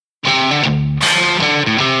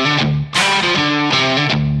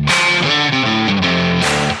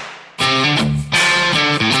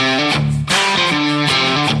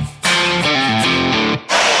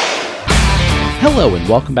Hello and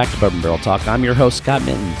welcome back to Bourbon Barrel Talk. I'm your host, Scott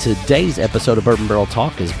Minton. Today's episode of Bourbon Barrel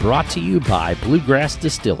Talk is brought to you by Bluegrass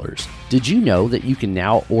Distillers. Did you know that you can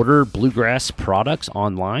now order Bluegrass products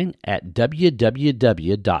online at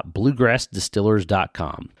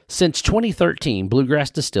www.bluegrassdistillers.com? Since 2013,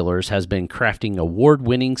 Bluegrass Distillers has been crafting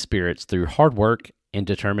award-winning spirits through hard work and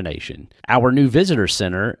determination. Our new visitor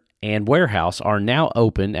center and warehouse are now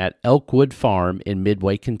open at Elkwood Farm in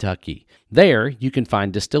Midway, Kentucky. There, you can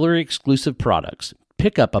find distillery-exclusive products.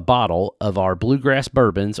 Pick up a bottle of our Bluegrass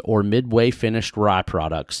bourbons or Midway finished rye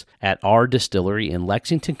products at our distillery in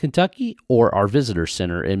Lexington, Kentucky, or our visitor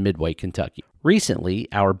center in Midway, Kentucky. Recently,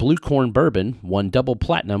 our Blue Corn bourbon won double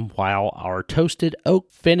platinum, while our Toasted Oak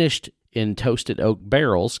finished in Toasted Oak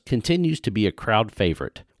barrels continues to be a crowd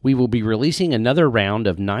favorite. We will be releasing another round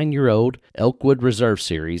of 9-year-old Elkwood Reserve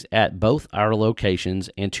Series at both our locations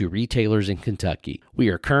and to retailers in Kentucky. We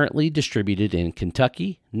are currently distributed in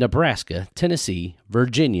Kentucky, Nebraska, Tennessee,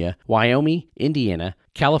 Virginia, Wyoming, Indiana,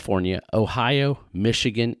 California, Ohio,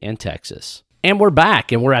 Michigan, and Texas. And we're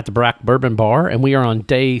back, and we're at the Black Bourbon Bar, and we are on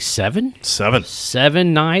day 7? 7.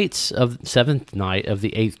 7 nights of 7th night of the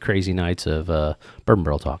 8th crazy nights of Bourbon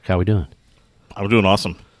Barrel Talk. How we doing? I'm doing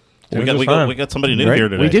awesome. We got somebody new here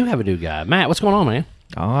today. We do have a new guy. Matt, what's going on, man?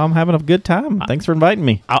 Oh, I'm having a good time. Thanks for inviting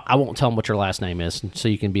me. I won't tell them what your last name is, so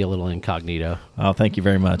you can be a little incognito. Oh, thank you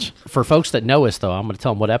very much. For folks that know us, though, I'm going to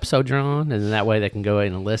tell them what episode you're on, and then that way they can go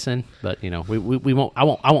in and listen. But we won't. I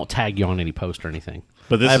won't tag you on any post or anything.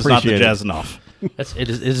 But this is not the Jazznoff. It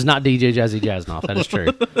is not DJ Jazzy Jazznoff. That is true.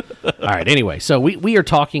 All right. Anyway, so we are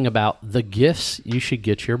talking about the gifts you should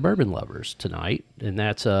get your bourbon lovers tonight, and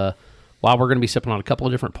that's while we're going to be sipping on a couple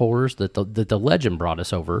of different pours that the Legend brought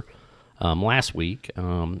us over last week,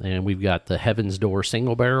 and we've got the Heaven's Door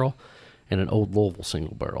single barrel and an Old Louisville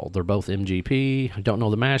single barrel. They're both MGP. I don't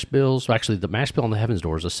know the mash bills. Actually, the mash bill on the Heaven's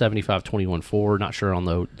Door is a 75-21-4. Not sure on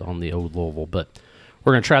the Old Louisville, but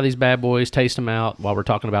we're going to try these bad boys, taste them out while we're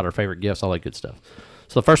talking about our favorite gifts, all that good stuff.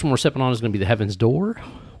 So the first one we're sipping on is going to be the Heaven's Door.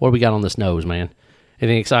 What do we got on this nose, man?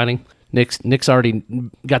 Anything exciting? Nick's already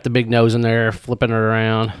got the big nose in there, flipping it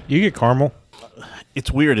around. You get caramel.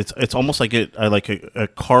 It's weird. It's almost like I like a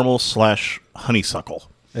caramel / honeysuckle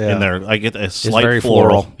in there. I get a slight very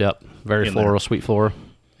floral. Yep, very floral, sweet floral.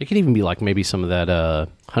 It could even be like maybe some of that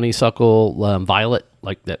honeysuckle violet,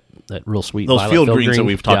 like that real sweet. Those violet field greens that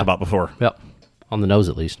we've talked about before. Yep, on the nose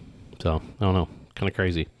at least. So I don't know, kind of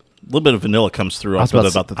crazy. A little bit of vanilla comes through. I was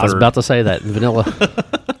about to say that vanilla.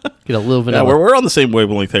 Get a little vanilla. Yeah, we're on the same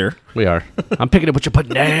wavelength here. We are. I'm picking up what you're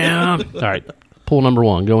putting down. All right, pull number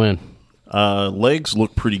 1. Go in. Legs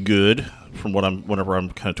look pretty good from whenever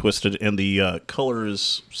I'm kind of twisted, and the color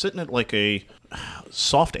is sitting at like a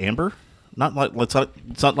soft amber.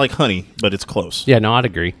 It's not like honey, but it's close. Yeah, no, I'd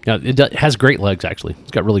agree. No, it has great legs, actually.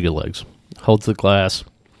 It's got really good legs. Holds the glass,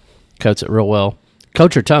 coats it real well.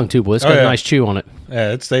 Coats your tongue, too, boy. It's got a nice chew on it.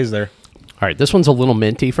 Yeah, it stays there. All right, this one's a little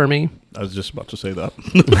minty for me. I was just about to say that.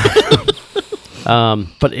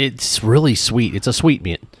 But it's really sweet. It's a sweet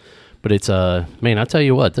mint. But it's, man, I tell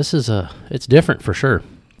you what, this is it's different for sure.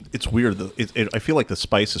 It's weird. I feel like the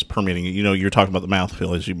spice is permeating. You're talking about the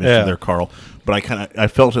mouthfeel, as you mentioned there, Carl. But I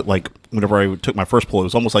felt it like whenever I took my first pull, it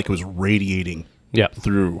was almost like it was radiating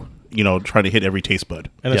through, trying to hit every taste bud.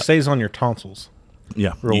 And it stays on your tonsils.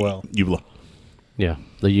 Yeah. Real well. Uvula. Yeah.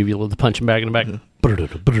 The uvula, the punching bag in the back.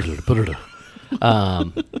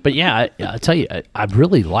 But yeah, I tell you, I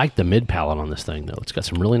really like the mid palate on this thing, though. It's got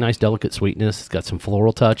some really nice, delicate sweetness. It's got some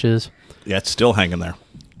floral touches. Yeah, it's still hanging there.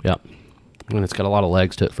 Yep. And it's got a lot of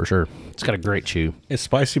legs to it for sure. It's got a great chew. It's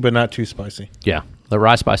spicy, but not too spicy. Yeah. The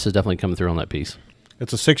rye spice is definitely coming through on that piece.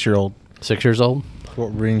 It's a 6-year-old. 6 years old? That's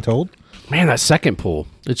what we're being told. Man, that second pull,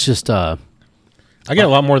 it's just... I get a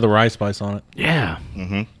lot more of the rye spice on it. Yeah.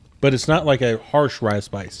 Mm-hmm. But it's not like a harsh rye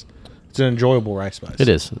spice. It's an enjoyable rye spice. It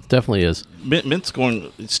is. It definitely is. Mint's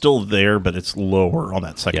it's still there, but it's lower on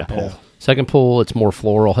that second pull. Yeah. Second pull, it's more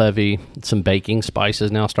floral heavy. Some baking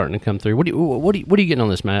spices now starting to come through. What are you getting on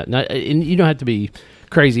this, Matt? And you don't have to be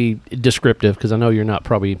crazy descriptive because I know you're not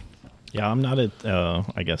probably. Yeah, I'm not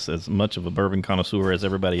I guess as much of a bourbon connoisseur as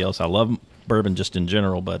everybody else. I love bourbon just in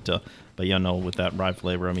general, but with that rye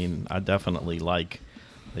flavor, I mean, I definitely like,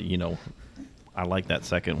 I like that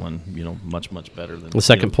second one, much better than the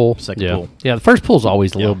second pull. Second pull. Yeah, the first pull is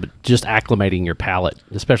always a little bit just acclimating your palate,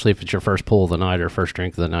 especially if it's your first pull of the night or first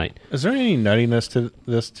drink of the night. Is there any nuttiness to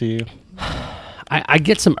this to you? I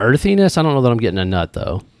get some earthiness. I don't know that I'm getting a nut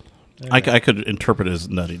though. Yeah. I could interpret it as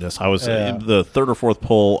nuttiness. I was the third or fourth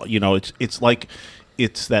pull. It's like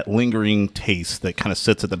it's that lingering taste that kind of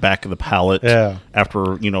sits at the back of the palate.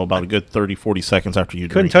 After about a good 30-40 seconds after you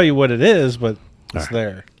couldn't drink. Tell you what it is, but it's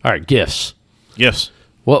there. All right, gifts. Yes.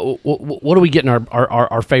 What are we getting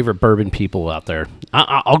our favorite bourbon people out there?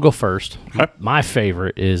 I'll go first. Okay. My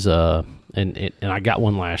favorite is and I got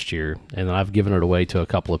one last year, and then I've given it away to a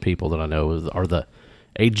couple of people that I know are the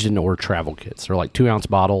aged in or travel kits. They're like 2-ounce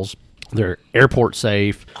bottles. They're airport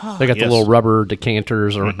safe. They got the little rubber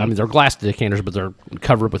decanters, or I mean, they're glass decanters, but they're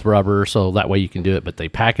covered with rubber, so that way you can do it. But they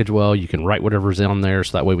package well. You can write whatever's on there,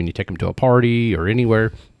 so that way when you take them to a party or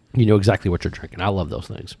anywhere, you know exactly what you're drinking. I love those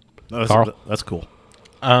things. No, Carl? That's cool.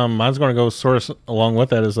 Mine's going to go sort of along with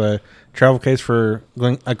that as a travel case for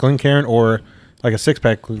a Glencairn, or like a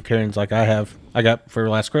 6-pack Glencairns like I got for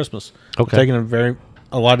last Christmas. Okay. Taking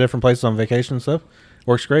a lot of different places on vacation and stuff.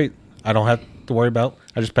 Works great. I don't have to worry about.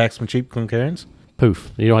 I just pack some cheap Glencairns.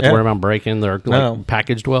 Poof. You don't have to worry about breaking. They're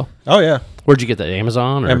packaged well. Oh, yeah. Where'd you get that?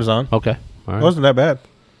 Amazon? Amazon. Okay. All right. It wasn't that bad.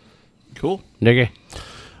 Cool. Nigga.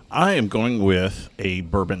 I am going with a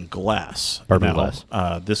bourbon glass. Bourbon glass.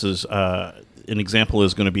 This is an example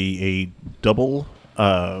is going to be a double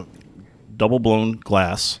blown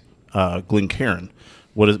glass Glencairn.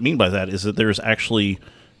 What does it mean by that is that there's actually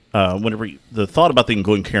the thought about the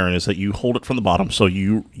Glencairn is that you hold it from the bottom, so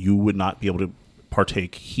you would not be able to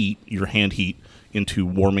partake your hand heat into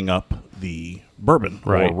warming up the bourbon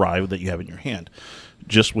or rye that you have in your hand.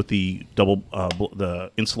 Just with the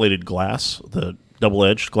the insulated glass, the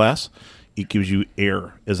double-edged glass, it gives you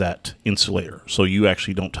air as that insulator, so you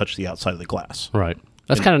actually don't touch the outside of the glass. Right.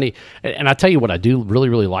 That's kind of neat. And I tell you what I do really,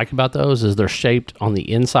 really like about those is they're shaped on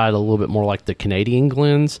the inside a little bit more like the Canadian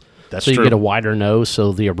Glens. That's so you true. get a wider nose,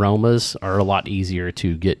 so the aromas are a lot easier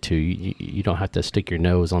to get to. You don't have to stick your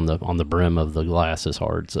nose on the brim of the glass as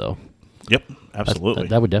hard. So, yep, absolutely.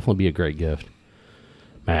 That would definitely be a great gift.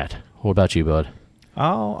 Matt, what about you, bud?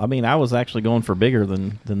 Oh, I mean, I was actually going for bigger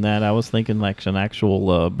than that. I was thinking like an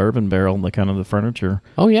actual bourbon barrel, the kind of the furniture.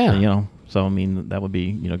 Oh yeah, So I mean, that would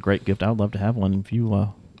be great gift. I would love to have one. If you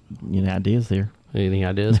ideas there. Any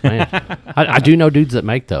ideas, man? I do know dudes that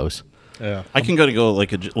make those. Yeah, I can go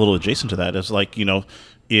like a little adjacent to that. Is like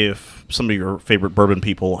if some of your favorite bourbon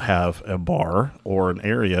people have a bar or an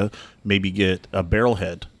area, maybe get a barrel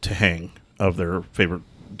head to hang of their favorite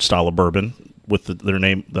style of bourbon with their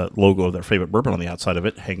name, the logo of their favorite bourbon on the outside of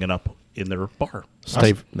it, hanging up in their bar.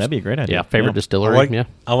 That'd be a great idea. Yeah, favorite distillery.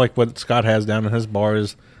 I like what Scott has down in his bar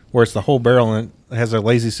is where it's the whole barrel and it has a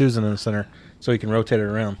Lazy Susan in the center, so you can rotate it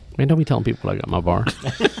around. Man, don't be telling people what I got in my bar.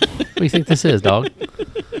 What do you think this is, dog?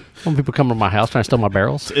 When people come to my house trying to steal my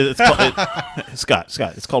barrels? Scott,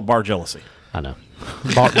 it's called bar jealousy. I know.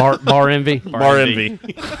 Bar envy? Bar envy.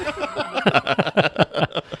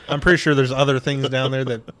 I'm pretty sure there's other things down there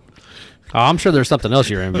that... Oh, I'm sure there's something else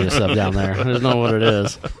you're envious of down there. I just know what it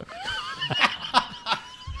is.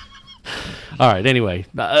 All right. Anyway,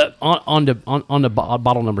 on to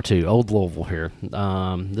bottle number 2, Old Louisville here.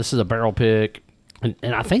 This is a barrel pick, and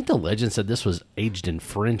I think the legend said this was aged in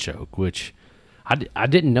French oak, which I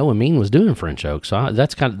didn't know Amin was doing French oak. So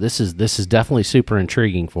that's this is definitely super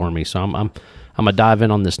intriguing for me. So I'm gonna dive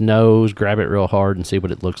in on this nose, grab it real hard, and see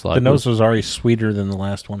what it looks like. The nose was already sweeter than the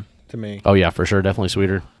last one to me. Oh yeah, for sure, definitely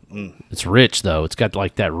sweeter. It's rich though. It's got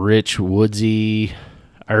like that rich, woodsy,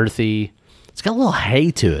 earthy. It's got a little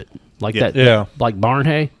hay to it, like like barn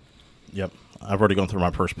hay. Yep, I've already gone through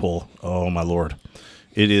my first pull. Oh my lord,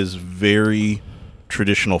 it is very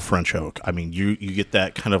traditional French oak. I mean, you get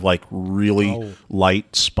that kind of like really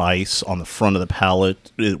light spice on the front of the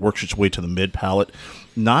palate. It works its way to the mid palate.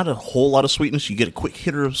 Not a whole lot of sweetness. You get a quick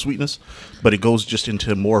hitter of sweetness, but it goes just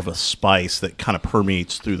into more of a spice that kind of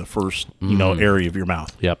permeates through the first area of your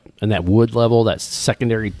mouth. Yep, and that wood level, that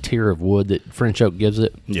secondary tier of wood that French oak gives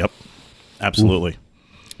it. Yep, absolutely. Ooh.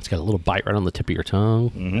 It's got a little bite right on the tip of your tongue.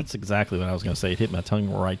 Mm-hmm. That's exactly what I was going to say. It hit my tongue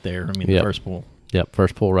right there. I mean, the first pull. Yep,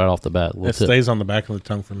 first pull right off the bat. It stays on the back of the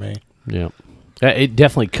tongue for me. Yeah. It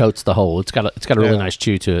definitely coats the whole. It's got a really nice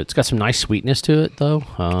chew to it. It's got some nice sweetness to it, though.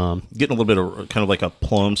 Getting a little bit of kind of like a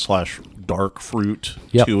plum / dark fruit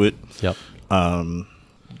to it. Yep.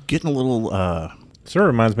 Getting a little. Sort of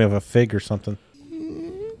reminds me of a fig or something.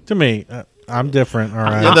 To me, I'm different. All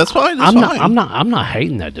right. Yeah, that's fine. I'm not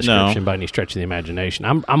hating that description by any stretch of the imagination.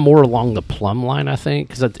 I'm more along the plum line, I think,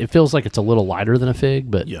 because it feels like it's a little lighter than a fig,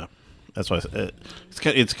 but yeah. That's why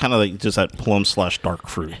it's kind of like just that plum / dark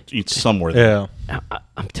fruit. It's somewhere there. Yeah,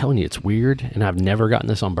 I'm telling you, it's weird, and I've never gotten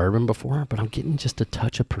this on bourbon before, but I'm getting just a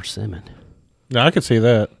touch of persimmon. No, I could see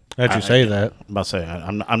that. As you say that, I'm about to say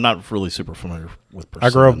I'm not really super familiar with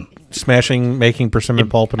persimmon. I grew up making persimmon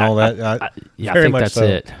pulp and all that. I think that's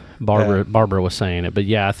it. Barbara was saying it, but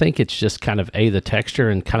yeah, I think it's just kind of the texture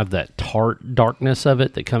and kind of that tart darkness of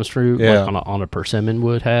it that comes through, like on a persimmon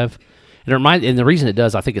would have. And the reason it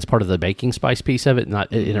does, I think it's part of the baking spice piece of it. And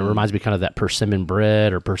it reminds me kind of that persimmon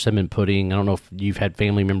bread or persimmon pudding. I don't know if you've had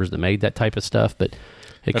family members that made that type of stuff, but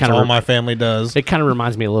that's kind of all my family does. It kind of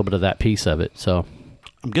reminds me a little bit of that piece of it. So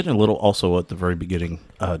I'm getting a little also at the very beginning,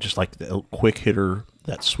 just like the quick hitter.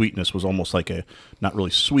 That sweetness was almost like not really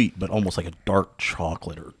sweet, but almost like a dark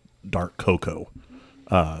chocolate or dark cocoa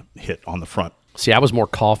hit on the front. See, I was more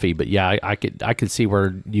coffee, but yeah, I could see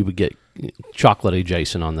where you would get chocolate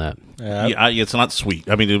adjacent on that. Yeah, it's not sweet.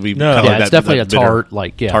 I mean, it'd be kind of like it's definitely a tart,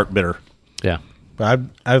 bitter, tart bitter. Yeah, but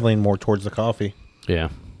I lean more towards the coffee. Yeah.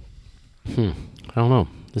 I don't know.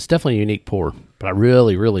 It's definitely a unique pour, but I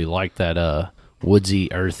really, really like that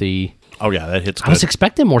woodsy, earthy. Oh yeah, that hits good. I was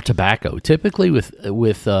expecting more tobacco. Typically, with a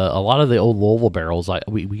lot of the old Louisville barrels,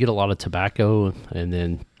 we get a lot of tobacco, and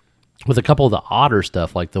then with a couple of the odder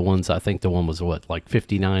stuff, like the ones, I think the one was like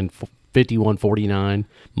 5149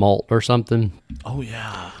 malt or something. Oh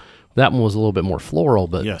yeah, that one was a little bit more floral,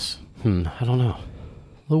 but yes, I don't know, a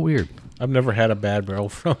little weird. I've never had a bad barrel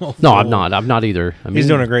from. No, I've not either. I mean, he's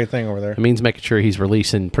doing a great thing over there. It means making sure he's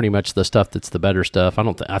releasing pretty much the stuff that's the better stuff.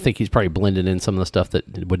 I think he's probably blended in some of the stuff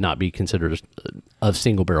that would not be considered of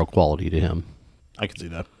single barrel quality to him. I can see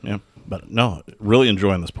that. Yeah, but no, really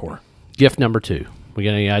enjoying this pour. Gift number 2. We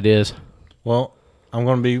got any ideas? Well, I'm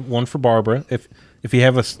going to be one for Barbara. If you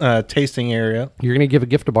have a tasting area, you're going to give a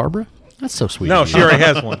gift to Barbara? That's so sweet. No, she already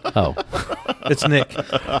has one. Oh, it's Nick.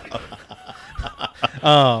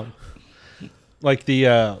 Like the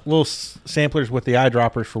little samplers with the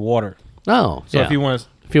eyedroppers for water. Oh, so if you want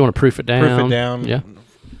to proof it down, yeah,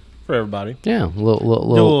 for everybody. Yeah, do a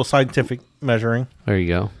little scientific measuring. There you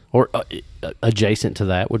go. Or adjacent to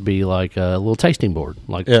that would be like a little tasting board.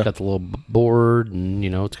 Like it's got the little board, and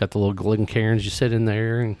it's got the little Glencairns you sit in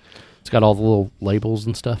there, and it's got all the little labels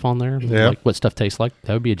and stuff on there. Yeah. Like what stuff tastes like.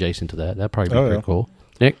 That would be adjacent to that. That'd probably be pretty cool.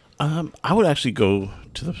 Nick? I would actually go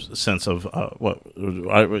to the sense of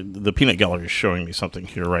the peanut gallery is showing me something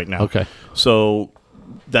here right now. Okay. So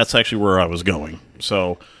that's actually where I was going.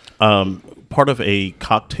 So part of a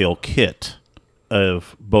cocktail kit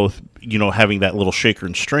of both, having that little shaker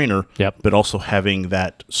and strainer, but also having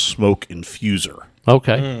that smoke infuser.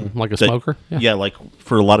 Okay. Like a smoker? Yeah, like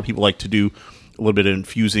for a lot of people like to do a little bit of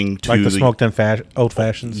infusing to like the smoked old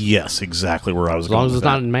fashions. Yes, exactly where I was going. As long as it's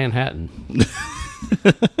not in Manhattan.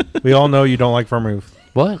 We all know you don't like vermouth.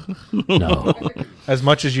 What? No. As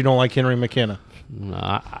much as you don't like Henry McKenna. No,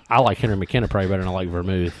 I like Henry McKenna probably better than I like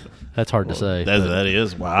vermouth. That's hard to say. That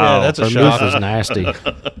is. Wow. Yeah, that's a vermouth shock. is nasty.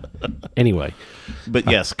 Anyway. But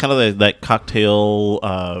yes, kind of that cocktail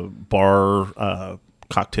bar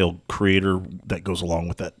cocktail creator that goes along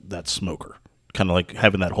with that smoker. Kind of like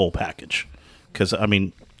having that whole package. Because, I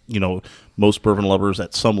mean, most bourbon lovers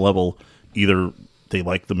at some level, either they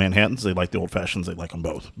like the Manhattans, they like the Old Fashions, they like them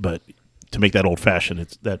both. But to make that Old Fashioned,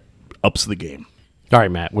 that ups the game. All right,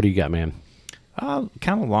 Matt, what do you got, man? Kind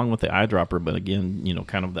of along with the eyedropper, but again,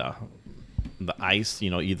 kind of the ice,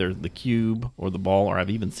 either the cube or the ball, or I've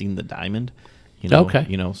even seen the diamond. Okay.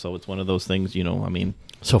 So it's one of those things, I mean.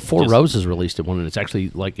 So Four Roses released it one, and it's actually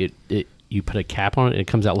like it you put a cap on it, and it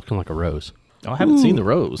comes out looking like a rose. Oh, I haven't seen the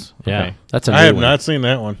rose. Yeah, okay. That's a new I have one. not seen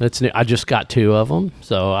that one. That's new. I just got 2 of them,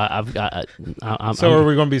 so I've got. Are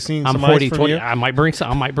we going to be seeing some ice from you? I might bring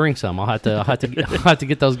some. I'll have to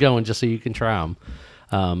get those going just so you can try them.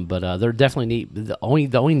 But they're definitely neat. The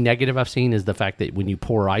only negative I've seen is the fact that when you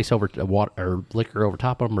pour ice over water or liquor over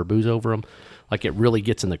top of them or booze over them, like it really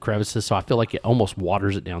gets in the crevices. So I feel like it almost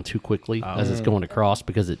waters it down too quickly as it's going across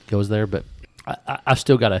because it goes there. But I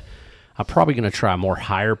still got to. I'm probably going to try more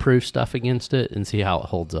higher proof stuff against it and see how it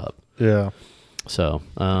holds up. Yeah. So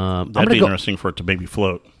that'd be interesting for it to maybe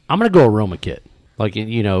float. I'm going to go aroma kit. Like,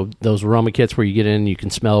 those aroma kits where you get in and you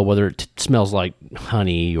can smell whether it smells like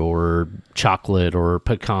honey or chocolate or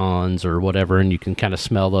pecans or whatever, and you can kind of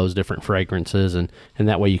smell those different fragrances, and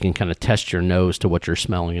that way you can kind of test your nose to what you're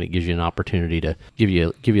smelling, and it gives you an opportunity to give you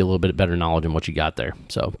a little bit better knowledge on what you got there.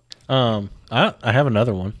 So, I have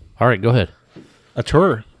another one. All right, go ahead. A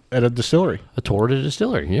tour at a distillery. A tour at a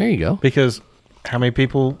distillery. There you go. Because how many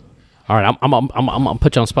people? All right, I'm gonna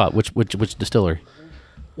put you on the spot. Which distillery?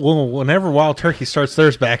 Well, whenever Wild Turkey starts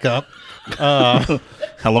theirs back up. How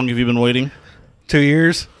long have you been waiting? 2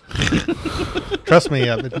 years. Trust me.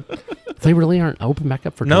 They really aren't open back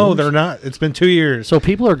up for No, tours? they're not. It's been 2 years. So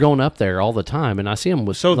people are going up there all the time, and I see them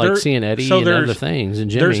with seeing Eddie and other things. And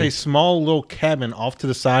Jimmy. There's a small little cabin off to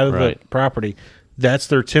the side of the property. That's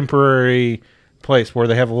their temporary place where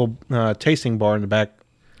they have a little tasting bar in the back.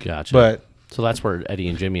 Gotcha. So that's where Eddie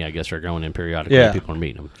and Jimmy, I guess, are going in periodically. Yeah. People are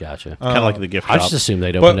meeting them. Gotcha. Kind of like the gift shop. I just assumed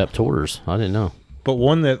they'd opened up tours. I didn't know. But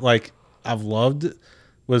one that I've loved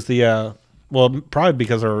was the probably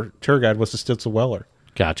because our tour guide was the Stitzel Weller.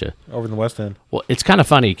 Gotcha. Over in the West End. Well, it's kind of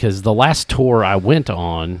funny because the last tour I went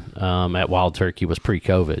on at Wild Turkey was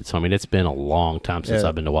pre-COVID. So, I mean, it's been a long time since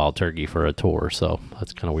I've been to Wild Turkey for a tour. So,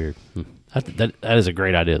 that's kind of weird. That is a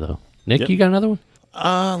great idea, though. Nick, you got another one?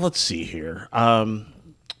 Let's see here.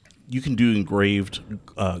 You can do engraved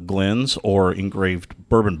Glens or engraved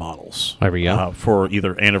bourbon bottles. There we go. For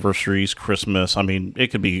either anniversaries, Christmas. I mean, it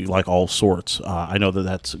could be like all sorts. I know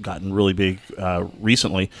that's gotten really big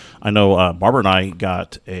recently. I know Barbara and I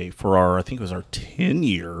got for our, I think it was our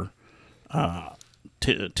 10-year,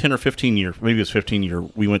 10 or 15 year, maybe it was 15 year,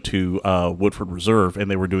 we went to Woodford Reserve, and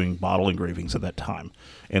they were doing bottle engravings at that time.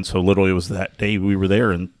 And so literally it was that day we were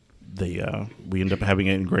there, and we ended up having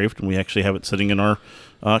it engraved, and we actually have it sitting in our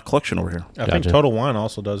collection over here. I think Total Wine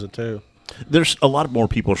also does it too. There's a lot more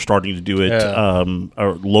people are starting to do it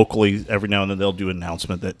or locally. Every now and then they'll do an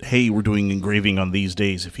announcement that, hey, we're doing engraving on these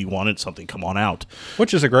days. If you wanted something, come on out.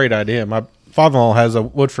 Which is a great idea. My father-in-law has a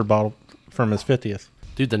Woodford bottle from his 50th.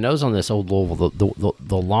 Dude, the nose on this Old Louisville,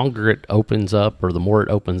 the longer it opens up or the more it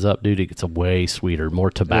opens up, dude, it gets a way sweeter.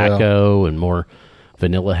 More tobacco and more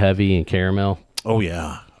vanilla heavy and caramel. Oh,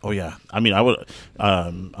 yeah. I mean, I would.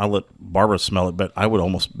 I'll let Barbara smell it, but I would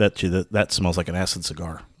almost bet you that smells like an acid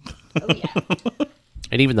cigar. Oh, yeah.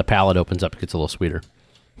 And even the palate opens up, it gets a little sweeter.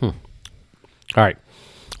 All right,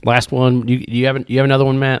 last one. You have another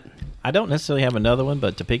one, Matt? I don't necessarily have another one,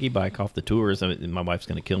 but to piggyback off the tours, I mean, my wife's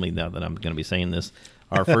going to kill me now that I'm going to be saying this.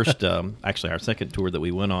 Our first, actually, our second tour that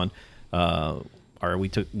we went on,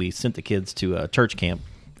 we sent the kids to a church camp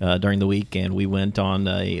during the week, and we went on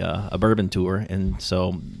a bourbon tour. And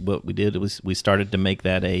so what we did was we started to make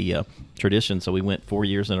that a tradition. So we went 4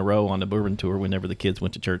 years in a row on the bourbon tour whenever the kids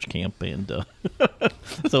went to church camp. And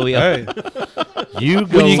so we you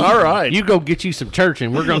go all right. You go get you some church,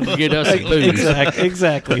 and we're going to get us some food.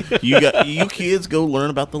 Exactly. You kids go learn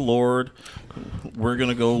about the Lord. We're going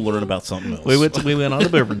to go learn about something else. We went on the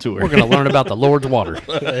bourbon tour. We're going to learn about the Lord's water.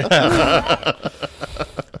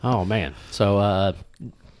 Oh, man. So,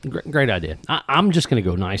 great idea. I'm just going to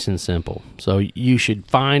go nice and simple. So you should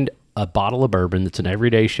find a bottle of bourbon that's an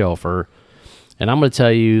everyday shelfer. And I'm going to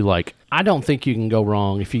tell you, I don't think you can go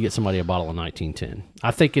wrong if you get somebody a bottle of 1910.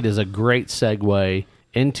 I think it is a great segue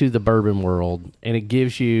into the bourbon world, and it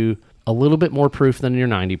gives you a little bit more proof than your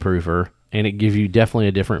 90 proofer, and it gives you definitely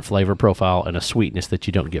a different flavor profile and a sweetness that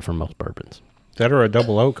you don't get from most bourbons. That or a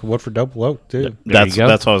double oak. Woodford double oak, too. That's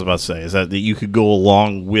what I was about to say, is that you could go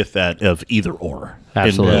along with that of either or.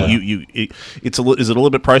 Absolutely. And is it a little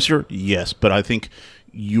bit pricier? Yes, but I think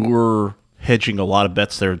you're hedging a lot of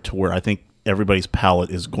bets there to where I think everybody's palate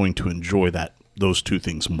is going to enjoy those two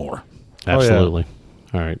things more. Absolutely.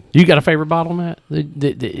 All right. You got a favorite bottle, Matt?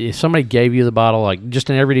 If somebody gave you the bottle, just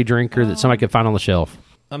an everyday drinker that somebody could find on the shelf.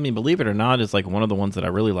 I mean, believe it or not, it's one of the ones that I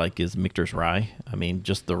really like is Michter's Rye. I mean,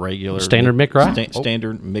 just the regular standard Mick Rye.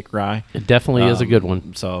 Standard Mick Rye. It definitely is a good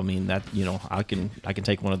one. So I mean that I can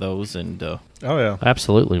take one of those and. Oh yeah,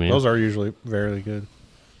 absolutely, man. Those are usually very good.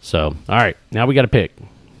 So all right, now we got to pick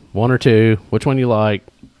one or two. Which one you like?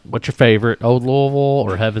 What's your favorite? Old Louisville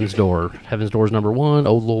or Heaven's Door? Heaven's Door is number 1.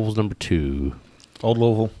 Old Louisville's number 2. Old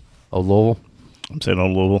Louisville. Old Louisville. I'm saying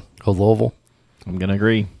Old Louisville. Old Louisville. I'm going to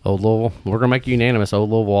agree. Old Louisville. We're going to make you unanimous. Old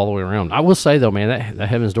Louisville all the way around. I will say, though, man, that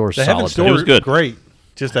Heaven's Door is solid. Heaven's Door was good. Great.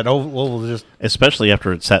 Just that Old Louisville just... Especially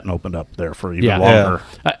after it sat and opened up there for even longer.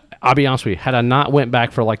 Yeah. I'll be honest with you. Had I not went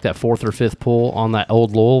back for that 4th or 5th pull on that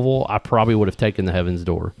Old Louisville, I probably would have taken the Heaven's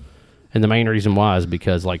Door. And the main reason why is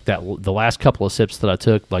because the last couple of sips that I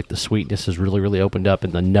took, the sweetness has really, really opened up,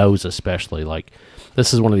 and the nose especially.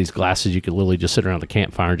 This is one of these glasses you could literally just sit around the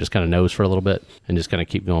campfire and just kind of nose for a little bit and just kind of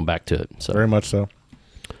keep going back to it. So very much so.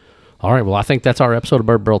 All right, well, I think that's our episode of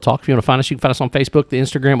Bourbon Barrel Talk. If you want to find us, you can find us on Facebook, the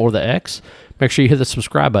Instagram, or the X. Make sure you hit the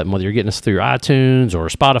subscribe button, whether you're getting us through iTunes or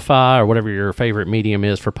Spotify or whatever your favorite medium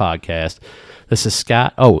is for podcast. This is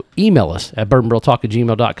Scott. Oh, email us at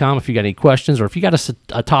bourbonbarreltalk@gmail.com if you got any questions, or if you got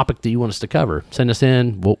a topic that you want us to cover, send us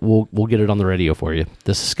in. We'll get it on the radio for you.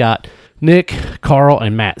 This is Scott, Nick, Carl,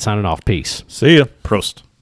 and Matt signing off. Peace. See ya. Prost.